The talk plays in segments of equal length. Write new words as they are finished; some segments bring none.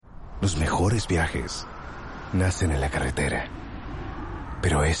Los mejores viajes nacen en la carretera,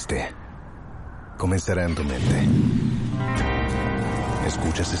 pero comenzará en tu mente.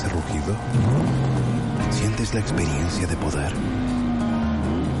 ¿Escuchas ese rugido? ¿Sientes la experiencia de poder?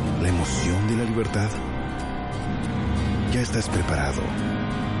 ¿La emoción de la libertad? Ya estás preparado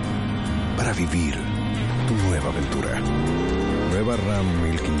para vivir tu nueva aventura. Nueva Ram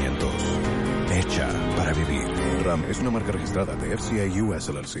 1500. Hecha para vivir. Ram es una marca registrada de FCI US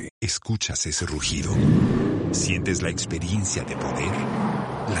LLC. ¿Escuchas ese rugido? ¿Sientes la experiencia de poder?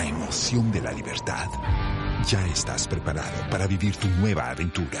 ¿La emoción de la libertad? Ya estás preparado para vivir tu nueva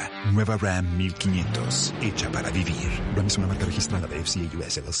aventura. Nueva Ram 1500. Hecha para vivir. Ram es una marca registrada de FCI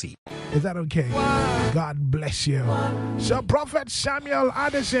US LLC. Is that okay? God bless you. So Prophet Samuel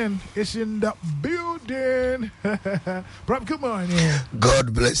Addison is in the building. Prophet, good morning.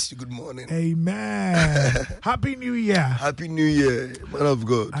 God bless you. Good morning. Amen. Happy New Year. Happy New Year, man of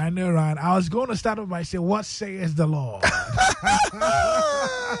God. I know, right? I was going to start off by saying, what says the Lord?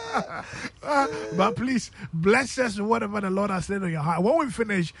 But please, bless us with whatever the Lord has said on your heart. When we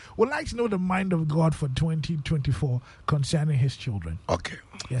finish, we'd like to know the mind of God for 2024 concerning his children. Okay.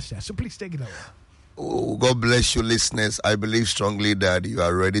 Yes, sir. So please take it away. Oh, God bless you, listeners. I believe strongly that you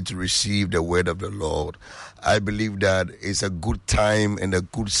are ready to receive the word of the Lord. I believe that it's a good time and a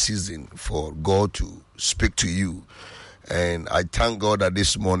good season for God to speak to you. And I thank God that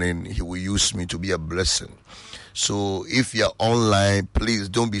this morning He will use me to be a blessing. So if you're online, please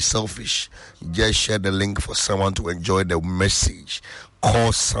don't be selfish. Just share the link for someone to enjoy the message.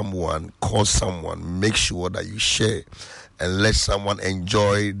 Call someone. Make sure that you share and let someone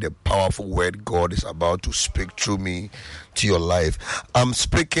enjoy the powerful word God is about to speak through me to your life. I'm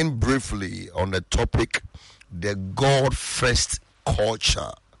speaking briefly on the topic, the God first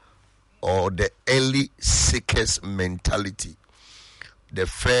culture, or the early seekers mentality. The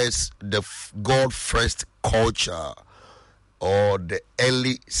God first culture or the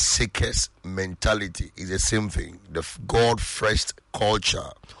early seekers mentality is the same thing. The God first culture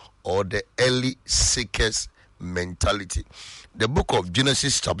or the early seekers mentality. The book of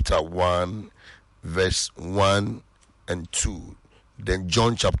Genesis chapter 1 verse 1 and 2, then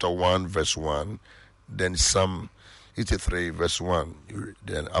John chapter 1 verse 1, then Psalm 83 verse 1.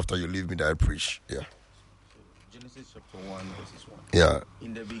 Then after you leave me that I preach. Yeah. Genesis chapter 1 verses 1. Yeah.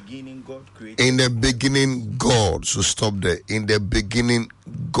 In the beginning God created. In the beginning God. So stop there. In the beginning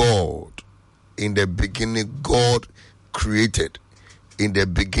God. In the beginning God created. In the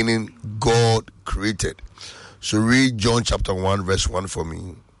beginning God created. So read John chapter 1 verse 1 for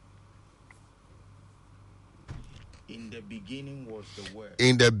me. In the beginning was the Word.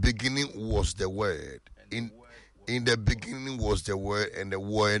 In the beginning was the Word. In the beginning was the Word, and the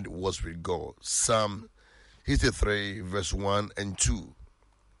Word was with God. Psalm 53 verse 1 and 2.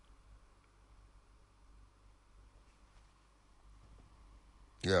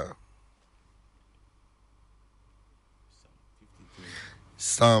 Yeah.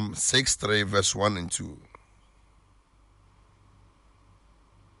 Psalm 63 verse 1 and 2.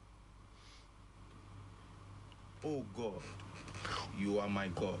 Oh God, you are my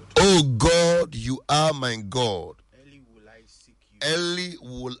God. Oh God, you are my God. Early will I seek you. Early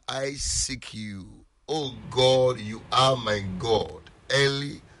will I seek you. Oh God, you are my God.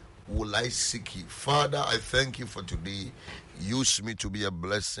 Early will I seek you. Father, I thank you for today. Use me to be a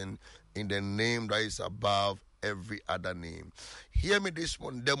blessing in the name that is above every other name. Hear me this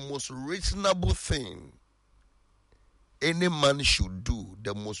morning. The most reasonable thing any man should do,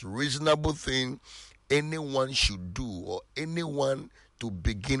 the most reasonable thing anyone should do, or anyone to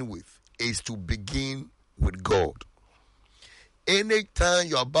begin with, is to begin with God. Anytime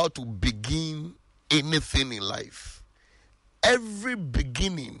you're about to begin anything in life, every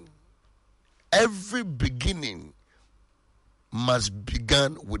beginning must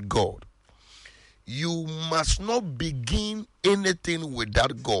begin with God. You must not begin anything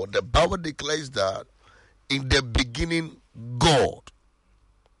without God. The Bible declares that in the beginning, God.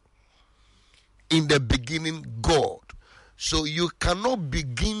 In the beginning, God. So you cannot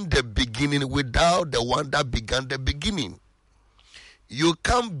begin the beginning without the one that began the beginning. You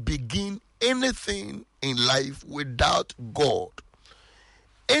can't begin anything in life without God.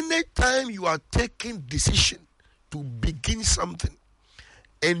 Anytime you are taking decision to begin something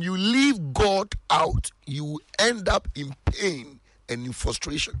and you leave God out, you end up in pain and in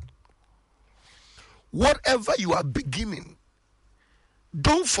frustration. Whatever you are beginning,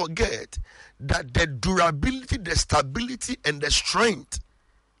 don't forget that the durability, the stability, and the strength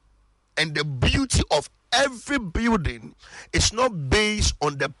and the beauty of every building is not based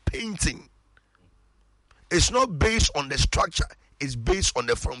on the painting. It's not based on the structure. is based on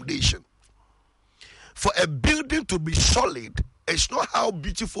the foundation. For a building to be solid, it's not how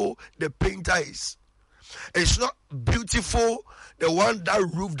beautiful the painter is. It's not beautiful the one that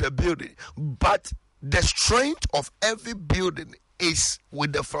roofed the building, but the strength of every building is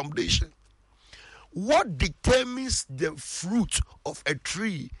with the foundation. What determines the fruit of a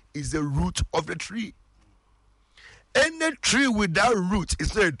tree is the root of the tree. Any tree without root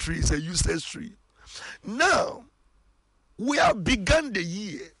is not a tree, it's a useless tree. Now, we have begun the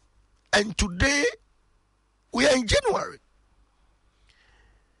year, and today we are in January.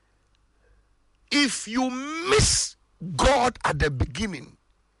 If you miss God at the beginning,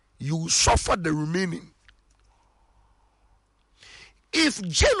 you will suffer the remaining. If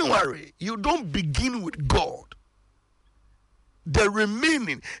January you don't begin with God, the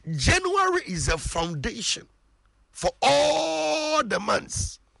remaining, January is a foundation for all the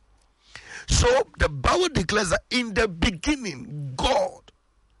months. So the Bible declares that in the beginning, God.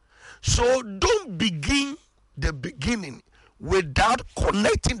 So don't begin the beginning without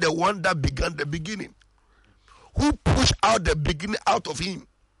connecting the one that began the beginning, who pushed out the beginning out of him.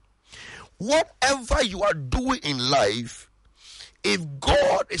 Whatever you are doing in life, if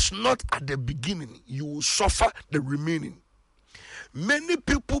God is not at the beginning, you will suffer the remaining. Many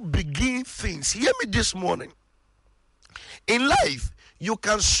people begin things. Hear me this morning. In life, you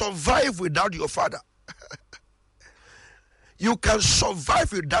can survive without your father. You can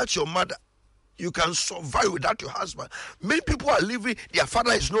survive without your mother. You can survive without your husband. Many people are living, their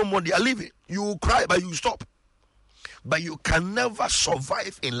father is no more, they are living. You will cry, but you stop. But you can never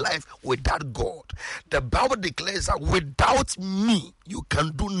survive in life without God. The Bible declares that without me, you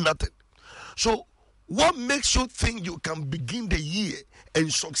can do nothing. So, what makes you think you can begin the year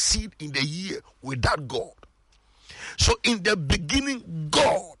and succeed in the year without God? So, in the beginning,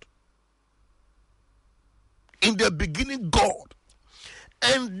 God. In the beginning, God.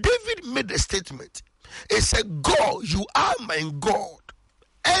 And David made a statement. He said, God, you are my God.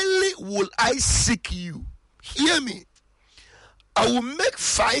 Early will I seek you. Hear me. I will make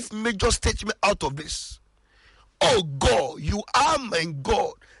 5 major statements out of this. Oh God, you are my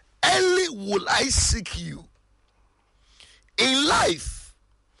God. Early will I seek you. In life,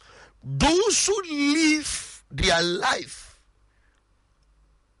 those who live their life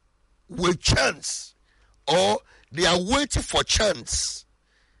with chance, or they are waiting for chance,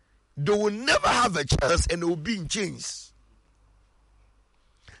 they will never have a chance and they will be in chains.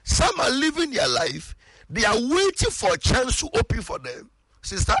 Some are living their life, they are waiting for a chance to open for them.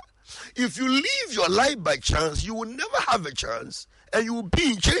 Sister, if you live your life by chance, you will never have a chance and you will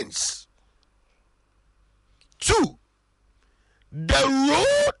be in chains. 2, the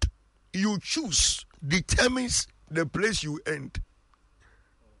road you choose determines the place you end.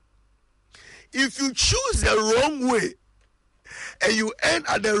 If you choose the wrong way and you end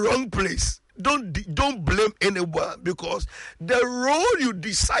at the wrong place, don't blame anyone, because the road you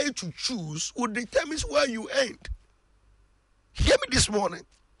decide to choose will determine where you end. Hear me this morning.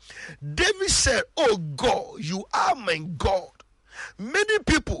 David said, oh God, you are my God. Many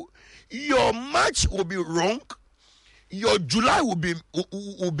people, your March will be wrong, your July will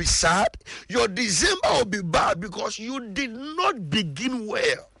be sad, your December will be bad because you did not begin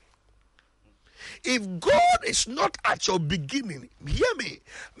well. If God is not at your beginning, hear me,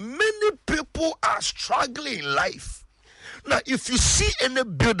 many people are struggling in life. Now, if you see any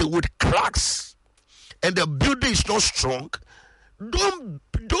building with cracks and the building is not strong, don't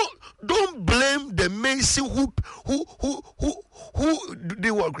blame the mason who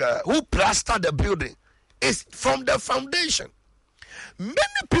plastered the building. It's from the foundation. Many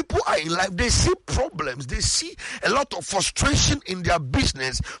people are in life, they see problems, they see a lot of frustration in their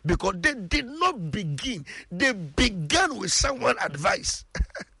business because they did not begin. They began with someone's advice.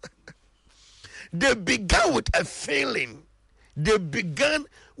 They began with a feeling. They began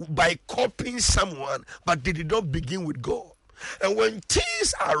by copying someone, but they did not begin with God. And when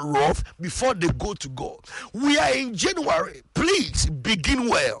things are rough, before they go to God, we are in January. Please begin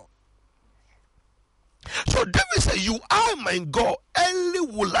well. So David said, you are my God, early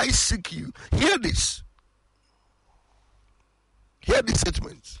will I seek you. Hear this. Hear this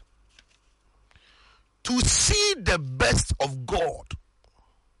statement. To see the best of God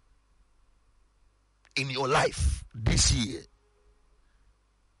in your life this year,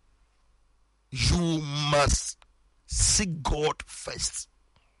 you must seek God first.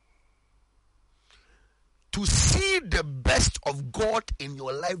 To see the best of God in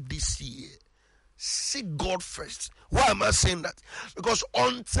your life this year, seek God first. Why am I saying that? Because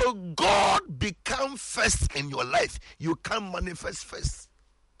until God becomes first in your life, you can't manifest first.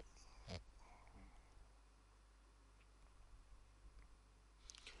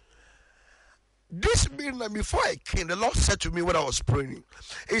 This midnight, before I came, the Lord said to me when I was praying,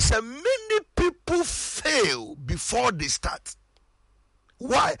 He said, many people fail before they start.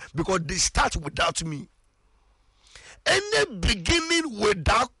 Why? Because they start without me. Any beginning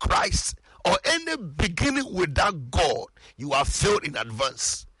without Christ or any beginning without God, you are failed in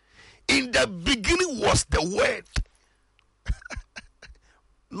advance. In the beginning was the Word,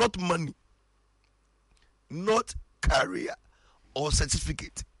 not money, not career or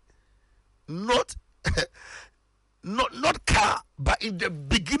certificate, not not car, but in the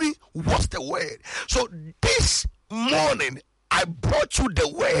beginning was the Word. So this morning I brought you the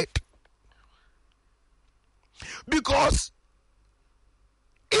Word, because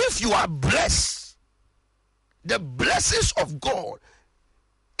if you are blessed, the blessings of God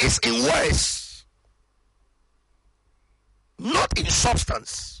is in words, not in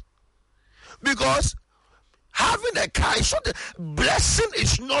substance. Because having a car is not, the blessing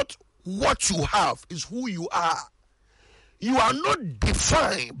is not what you have, is who you are. You are not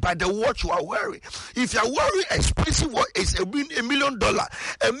defined by the watch you are wearing. If you are wearing expensive watch, it's $1 million.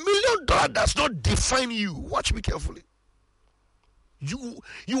 $1 million does not define you. Watch me carefully. You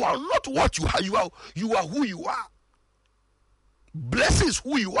are not what you have. You are who you are. Blessing is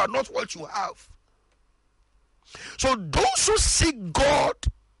who you are, not what you have. So those who seek God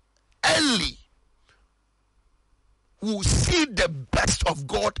early will see the best of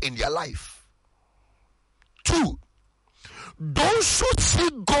God in their life. 2, those who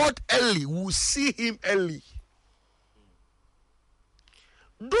seek God early will see Him early.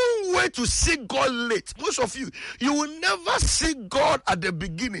 Don't wait to seek God late. Most of you will never seek God at the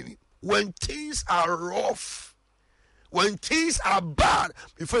beginning when things are rough, when things are bad,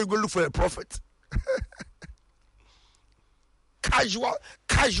 before you go look for a prophet. Casual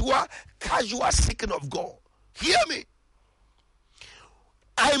seeking of God. Hear me.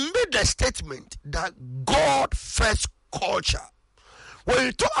 I made a statement that God first culture. When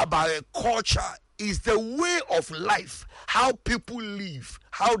you talk about a culture, is the way of life, how people live,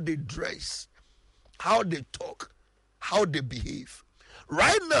 how they dress, how they talk, how they behave.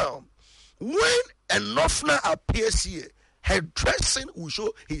 Right now, when a Nofna appears here, her dressing will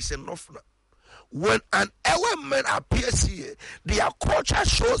show he's a Nofna. When an Ewe man appears here, their culture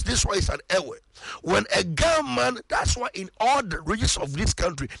shows this one is an Ewe. When a girl man, that's why in all the regions of this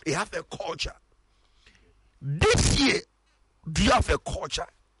country, they have a culture. This year, do you have a culture?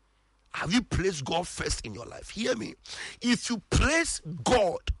 Have you placed God first in your life? Hear me. If you place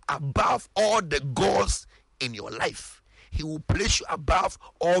God above all the gods in your life, He will place you above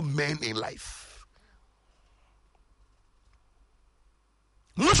all men in life.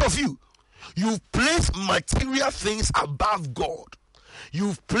 Most of you, you've placed material things above God.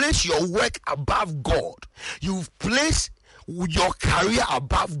 You've placed your work above God. You've placed your career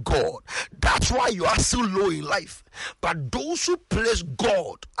above God. That's why you are still low in life. But those who place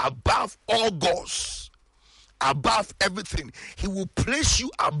God above all gods, above everything, He will place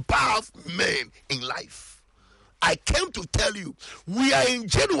you above men in life. I came to tell you, we are in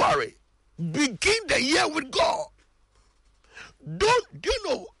January. Begin the year with God. Do you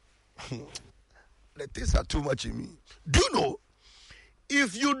know? The things are too much in me. Do you know?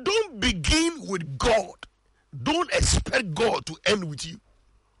 If you don't begin with God, don't expect God to end with you.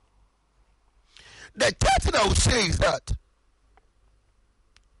 The third thing I would say is that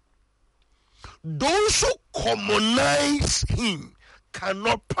those who commonize Him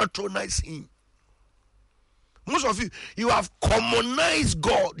cannot patronize Him. Most of you have commonized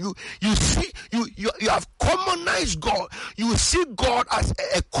God. You have commonized God. You see God as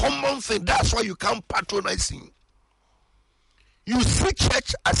a common thing. That's why you can't patronize Him. You see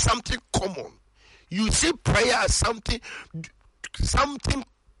church as something common. You see prayer as something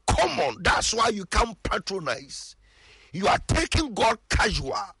common. That's why you can't patronize. You are taking God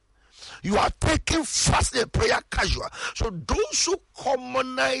casual. You are taking fasting and prayer casual. So those who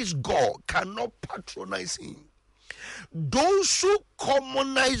commonize God cannot patronize Him. Those who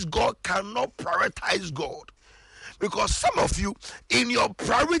commonize God cannot prioritize God. Because some of you, in your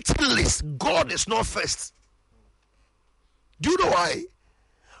priority list, God is not first. Do you know why?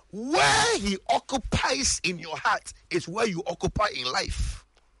 Where He occupies in your heart is where you occupy in life.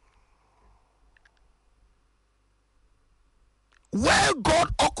 Where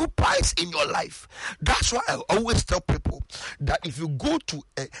God occupies in your life. That's why I always tell people that if you go to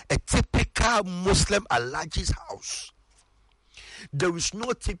a typical Muslim Alhaji's house, there is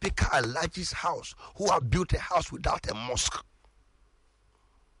no typical Alhaji's house who have built a house without a mosque.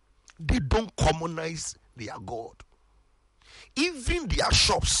 They don't commonize their God. Even their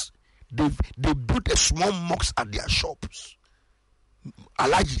shops, they built a small mosque at their shops.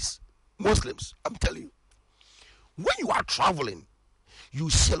 Alhajis, Muslims, I'm telling you, when you are traveling, you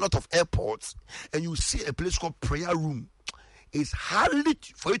see a lot of airports and you see a place called prayer room. It's hardly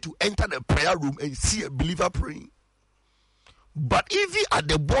for you to enter the prayer room and see a believer praying. But even at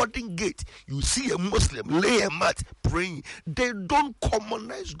the boarding gate, you see a Muslim lay a mat praying. They don't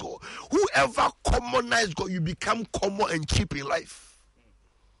commonize God. Whoever commonize God, you become common and cheap in life.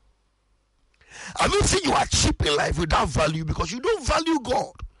 I mean, see, you are cheap in life without value because you don't value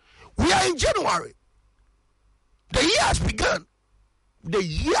God. We are in January. The year has begun. The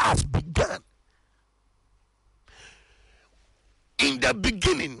year has begun. In the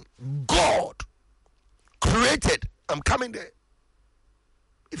beginning, God created. I'm coming there.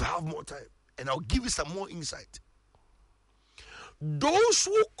 If I have more time, and I'll give you some more insight. Those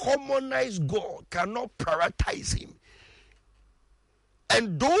who commonize God cannot prioritize Him.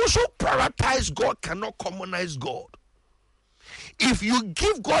 And those who prioritize God cannot commonize God. If you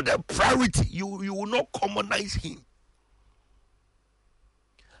give God a priority, you will not commonize Him.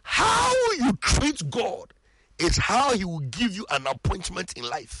 How you treat God is how He will give you an appointment in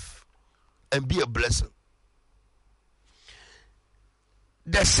life and be a blessing.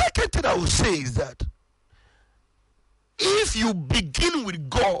 The second thing I will say is that if you begin with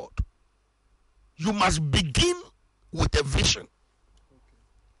God, you must begin with a vision.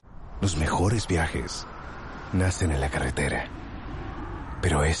 Los mejores viajes nacen en la carretera,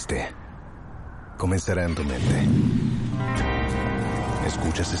 pero este comenzará en tu mente.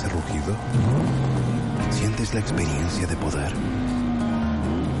 ¿Escuchas ese rugido? ¿Sientes la experiencia de poder?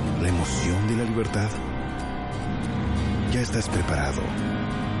 ¿La emoción de la libertad? Ya estás preparado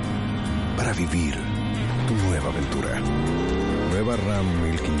para vivir tu nueva aventura. Nueva Ram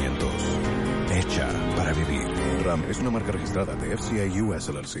 1500. Hecha para vivir. Ram es una marca registrada de FCI US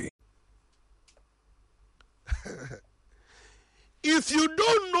LLC. If you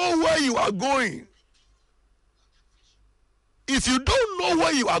don't know where you are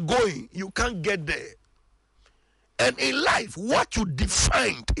going, you can't get there. And in life, what you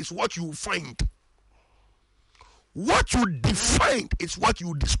defined is what you find. What you defined is what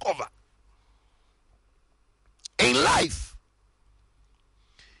you discover. In life,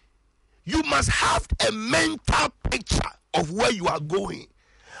 you must have a mental picture of where you are going.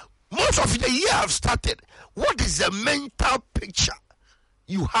 Most of the year have started. What is the mental picture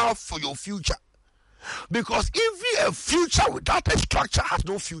you have for your future? Because even a future without a structure has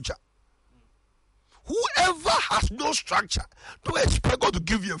no future. Whoever has no structure, don't expect God to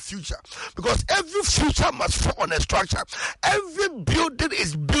give you a future. Because every future must fall on a structure. Every building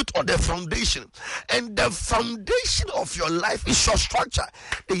is built on the foundation. And the foundation of your life is your structure.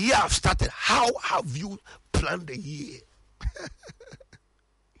 The year have started. How have you planned the year?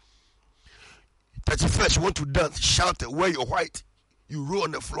 31st, you want to dance, shout, wear your white. You roll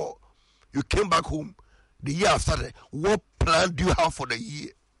on the floor. You came back home. The year have started. What plan do you have for the year?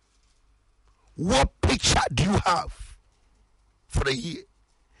 What picture do you have for the year?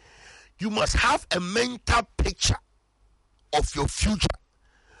 You must have a mental picture of your future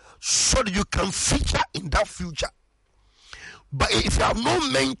so that you can feature in that future. But if you have no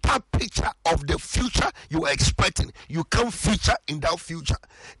mental picture of the future you are expecting, you can't feature in that future.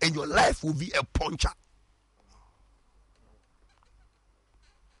 And your life will be a puncher.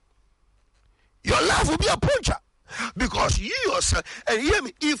 Your life will be a puncher. Because you yourself, and hear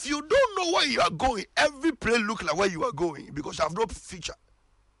me, if you don't know where you are going, every place look like where you are going because you have no future.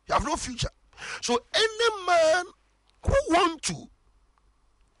 You have no future. So any man who want to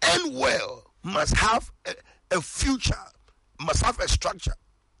end well must have a future, must have a structure.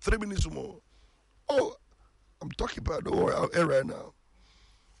 3 minutes more. Oh, I'm talking about the war out right now.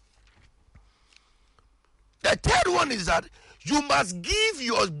 The third one is that you must give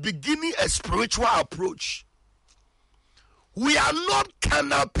your beginning a spiritual approach. We are not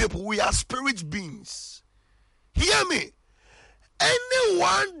carnal people. We are spirit beings. Hear me.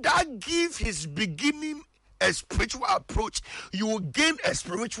 Anyone that gives his beginning a spiritual approach, you will gain a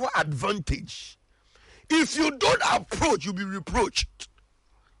spiritual advantage. If you don't approach, you'll be reproached.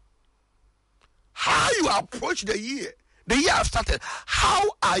 How you approach the year have started. How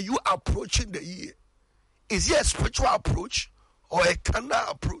are you approaching the year? Is it a spiritual approach or a carnal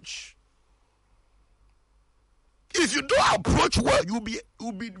approach? If you don't approach well,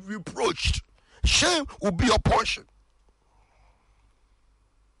 you'll be reproached. Shame will be your portion.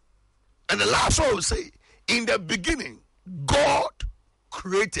 And the last one will say, in the beginning, God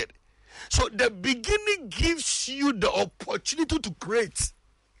created. So the beginning gives you the opportunity to create.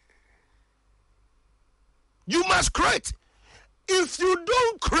 You must create. If you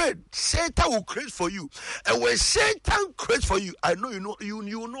don't create, Satan will create for you. And when Satan creates for you, I know you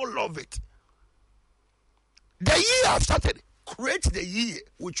will not love it. The year I've started, create the year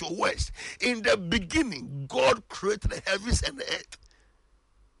with your words. In the beginning, God created the heavens and the earth.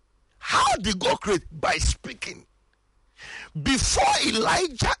 How did God create? By speaking. Before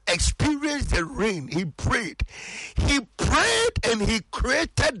Elijah experienced the rain, he prayed. He prayed and he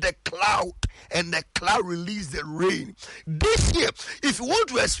created the cloud, and the cloud released the rain. This year, if you want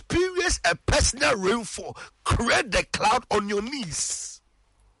to experience a personal rainfall, create the cloud on your knees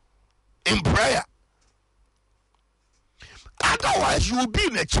in prayer. Otherwise, you will be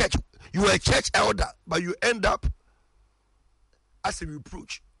in a church. You are a church elder, but you end up as a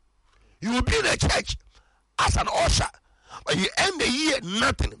reproach. You will be in a church as an usher, but you end the year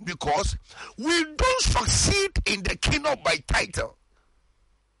nothing, because we don't succeed in the kingdom by title.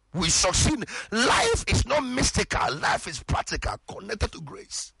 We succeed. Life is not mystical. Life is practical, connected to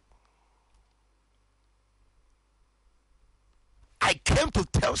grace. I came to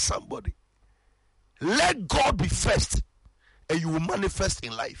tell somebody, let God be first, and you will manifest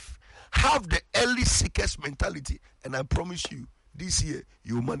in life. Have the early seekers mentality, and I promise you, this year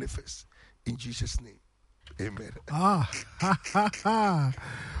you will manifest. In Jesus' name. Amen.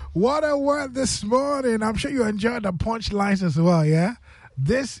 What a word this morning. I'm sure you enjoyed the punchlines as well, yeah?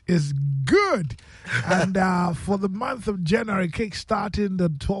 This is good. And for the month of January, kick-starting the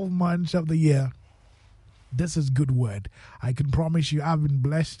 12 months of the year, this is good word. I can promise you I've been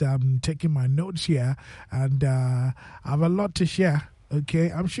blessed. I'm taking my notes here, and I have a lot to share.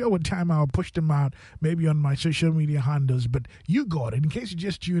 Okay, I'm sure with time I'll push them out maybe on my social media handles, but you got it. In case you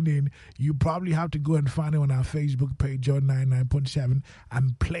just tuned in, you probably have to go and find it on our Facebook page, John 99.7,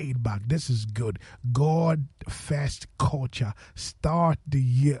 and play it back. This is good. God first culture. Start the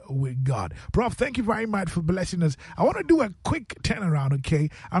year with God. Prof, thank you very much for blessing us. I want to do a quick turnaround, okay?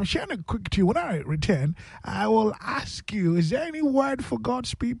 I'm sharing a quick tune. When I return, I will ask you, is there any word for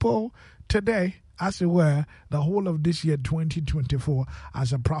God's people today? As it were, the whole of this year, 2024,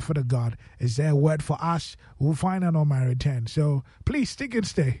 as a prophet of God, is there a word for us? We'll find out on my return. So please stick and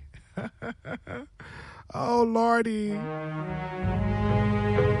stay. Oh, Lordy. Glory.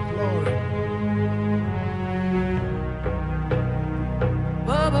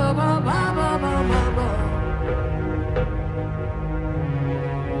 Ba, ba, ba, ba, ba, ba, ba.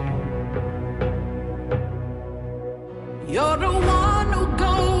 You're the one who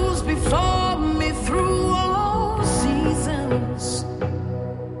goes before me through all seasons.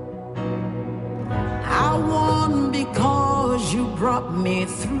 I won because you brought me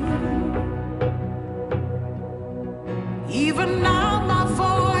through. Even now my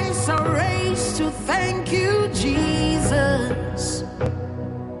voice I raise to thank you, Jesus.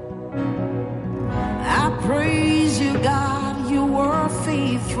 I praise you, God, you were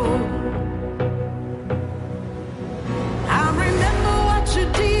faithful. You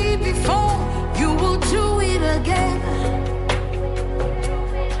did before, you will do it again.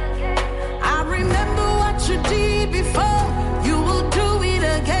 I remember what you did before, you will do it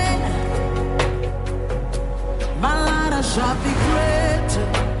again. My light shall be greater,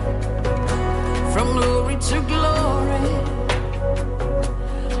 from glory to glory.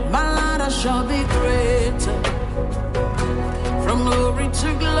 My light shall be greater, from glory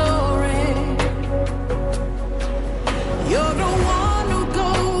to glory. You're the one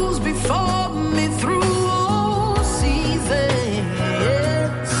before me through all seasons.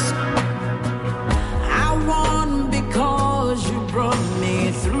 I won because you brought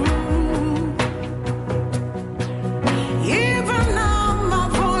me through. Even now my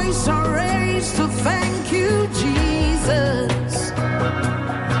voice I raise to thank you, Jesus.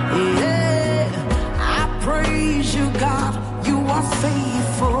 Yeah, I praise you, God, you are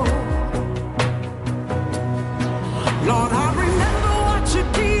faithful. Lord, I remember what you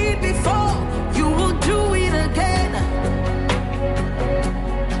did before, you will do it again.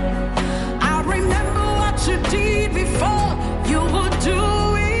 I remember what you did before, you will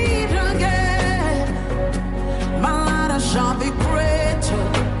do it again. My light shall be greater,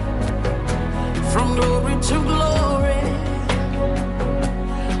 from glory to glory.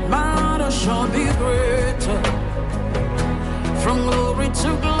 My light shall be greater, from glory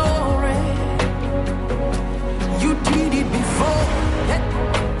to glory. You did it before,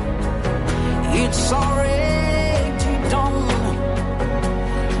 it's already done.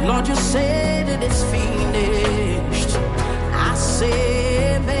 Lord, you said it is finished. I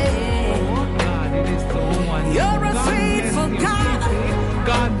say amen. Oh God, it is so wonderful. You're a faithful God.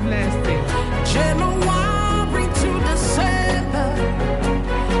 God bless you. January to December,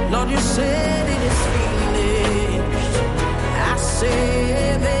 Lord, you said it is finished. I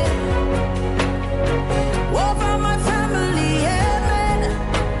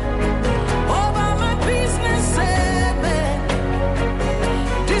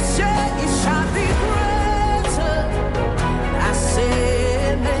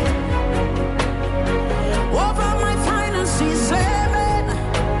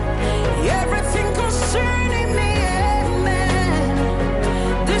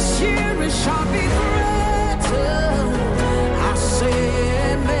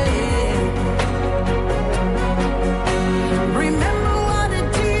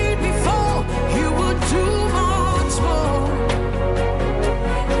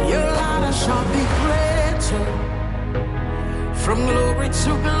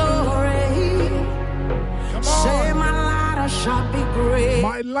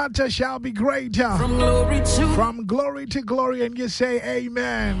My latter shall be greater. From glory to glory, and you say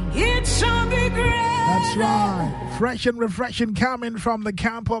amen. It shall be great. That's right. Fresh and refreshing coming from the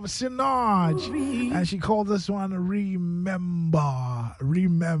camp of Sinaj. And she called this one Remember.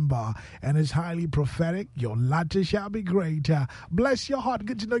 Remember. And it's highly prophetic. Your latter shall be greater. Bless your heart.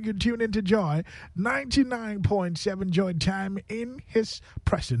 Good to know you tune into Joy. 99.7 Joy Time in His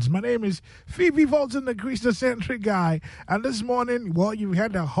presence. My name is Phoebe Fulton, the Christocentric guy. And this morning, well, you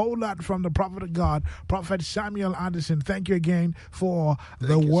heard a whole lot from the prophet of God, Prophet Samuel Anderson. Thank you again for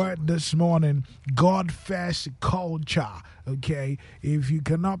the word this morning. God first culture. Okay, if you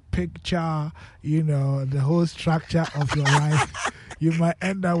cannot picture, the whole structure of your life, you might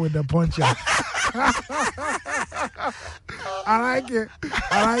end up with a puncher. I like it.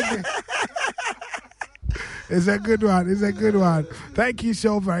 It's a good one. Thank you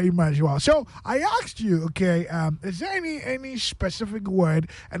so very much. Well, so I asked you, okay, is there any specific word?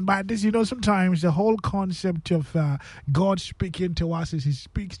 And by this, sometimes the whole concept of God speaking to us is He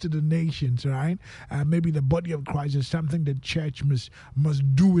speaks to the nations, right? Maybe the body of Christ is something the church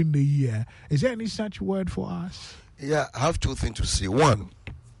must do in the year. Is there any such word for us? Yeah, I have two things to say. One,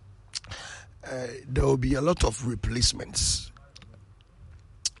 there will be a lot of replacements.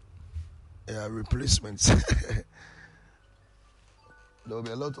 Replacements. There will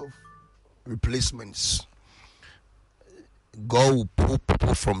be a lot of replacements. God will pull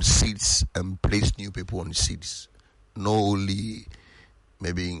people from seats and place new people on seats. Not only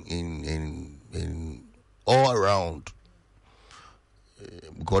maybe in all around.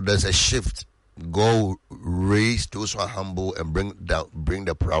 God, there's a shift. God will raise those who are humble and bring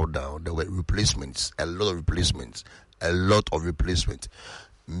the proud down. There were replacements, a lot of replacements.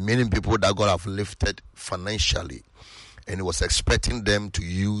 Many people that God have lifted financially, and He was expecting them to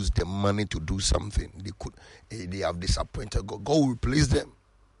use the money to do something. They have disappointed God. God will replace them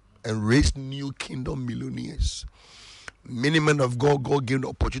and raise new kingdom millionaires. Many men of God gave the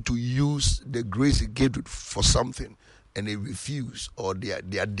opportunity to use the grace He gave for something, and they refuse, or they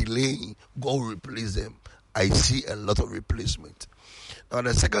are delaying. God will replace them. I see a lot of replacement. Now,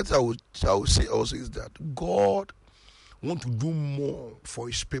 the second thing I would say also is that God want to do more for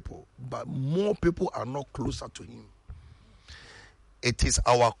His people, but more people are not closer to Him. It is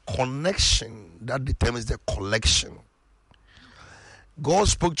our connection that determines the collection. God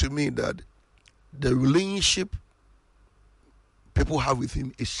spoke to me that the relationship people have with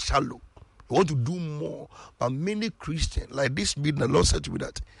Him is shallow. They want to do more, but many Christians, like this meeting, the Lord said to me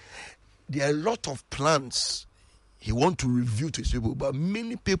that there are a lot of plans He wants to reveal to His people, but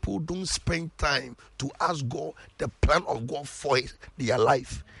many people don't spend time to ask God the plan of God for their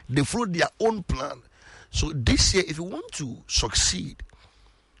life. They follow their own plan. So this year, if you want to succeed,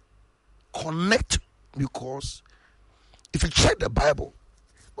 connect, because if you check the Bible,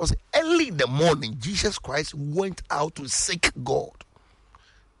 it was early in the morning, Jesus Christ went out to seek God.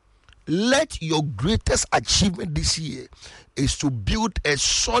 Let your greatest achievement this year is to build a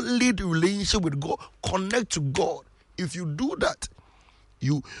solid relationship with God. Connect to God. If you do that,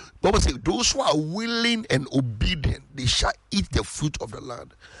 Bible says, those who are willing and obedient, they shall eat the fruit of the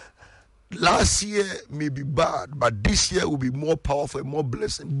land. Last year may be bad, but this year will be more powerful and more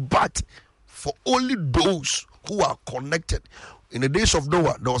blessing. But for only those who are connected. In the days of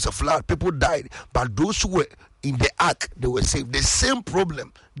Noah, there was a flood, people died, but those who were in the ark, they were saved. The same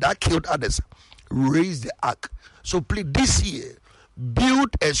problem that killed others raised the ark. So please, this year, build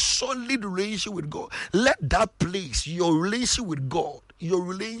a solid relationship with God. Let that place, your relationship with God,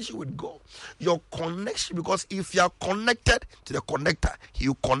 your connection, because if you are connected to the connector, He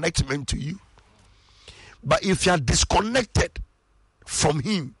will connect men to you. But if you are disconnected from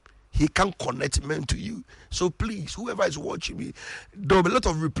Him, He can't connect men to you. So please, whoever is watching me, there will be a lot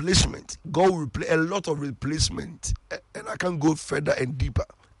of replacement. God will replace a lot of replacement, and I can go further and deeper.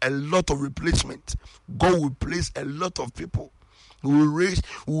 A lot of replacement. God will place a lot of people. We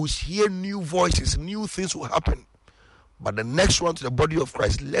will hear new voices, new things will happen. But the next one to the body of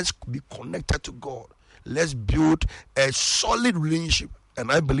Christ, let's be connected to God. Let's build a solid relationship,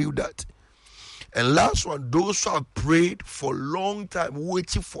 and I believe that. And last one, those who have prayed for a long time,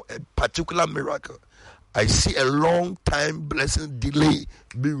 waiting for a particular miracle, I see a long time blessing delay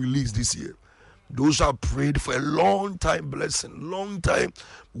being released this year. Those who have prayed for a long time blessing, long time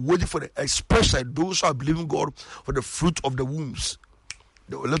waiting for especially those who are believing God for the fruit of the wombs.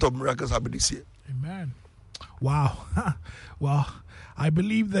 There were a lot of miracles happening this year. Amen. Wow. Well, I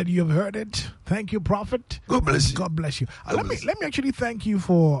believe that you have heard it. Thank you, Prophet. God bless you. God bless you. Let me actually thank you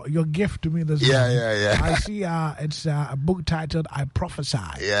for your gift to me this morning. Yeah. I see it's a book titled I Prophesy.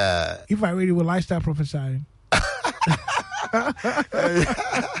 Yeah. If I read it, will I start prophesying?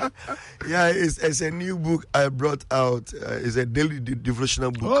 Yeah, it's a new book I brought out. It's a daily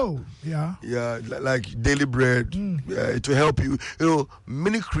devotional book. Oh, yeah. Yeah, like daily bread. It will help you. You know,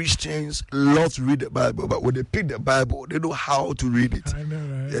 many Christians love to read the Bible, but when they pick the Bible, they know how to read it. I know,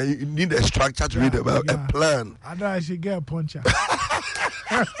 right? Yeah, you need a structure to read the Bible, a plan. I know I should get a puncher.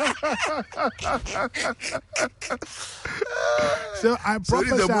 So I So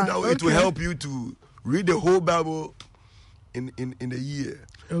prophesy. this is a book that it will help you to read the whole Bible in a year.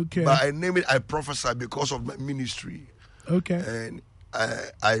 Okay. But I name it I Prophesy because of my ministry. Okay. And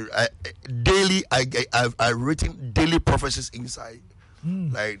I daily I've written daily prophecies inside.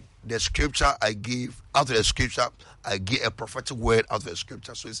 Like the scripture I give, out of the scripture I give a prophetic word out of the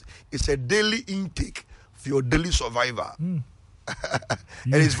scripture. So it's a daily intake for your daily survivor. And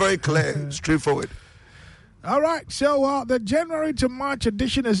it's very clear, straightforward. All right, so the January to March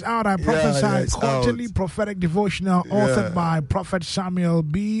edition is out. I prophesy it's quarterly out. prophetic devotional authored by Prophet Samuel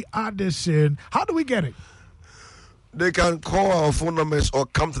B. Addison. How do we get it? They can call our phone numbers or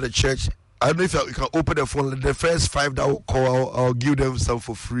come to the church. I don't know if you can open the phone. The first 5 that will call, I'll give them some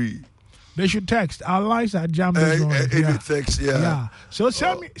for free. They should text. Our lines are jammed this morning. Text, yeah. So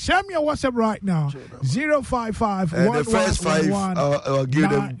send me your WhatsApp right now. 055 And the first 5, I'll give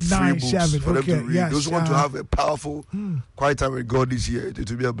them free books for them to read. Yes, Those who want to have a powerful quiet time with God this year, it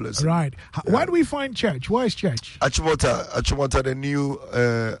will be a blessing. Right. Where do we find church? Where is church? Achimota,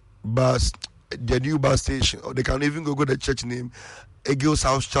 the new bus station. Or they can even go to the church name, Eagles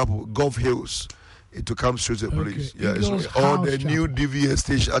House Chapel, Gulf Hills. It will come straight to the police. Yeah, or the new DVS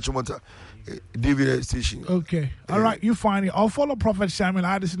station, Achimota. DVS station. Okay. All right, you find it. I'll follow Prophet Samuel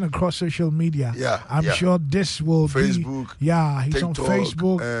Addison across social media. Yeah. I'm sure this will Facebook, be. Yeah, he's TikTok, on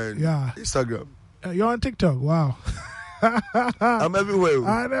Facebook. And Instagram. You're on TikTok. Wow. I'm everywhere.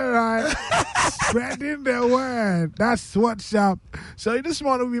 I know, right? Spreading the word. That's what's up. So this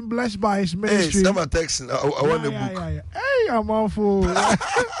morning we've been blessed by his ministry. Hey, someone texting. I want the book. Yeah. Hey, I'm awful.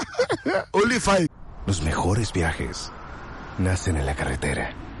 Only 5. Los mejores viajes nacen en la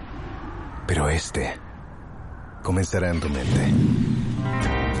carretera, pero este comenzará en tu mente.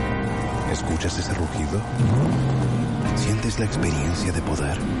 ¿Escuchas ese rugido? ¿Sientes la experiencia de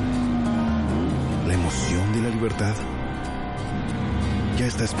poder? ¿La emoción de la libertad? Ya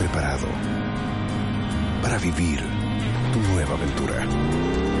estás preparado para vivir tu nueva aventura.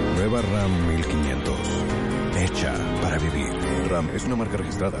 Nueva RAM 1500. Hecha para vivir. RAM es una marca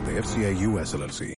registrada de FCA US LLC.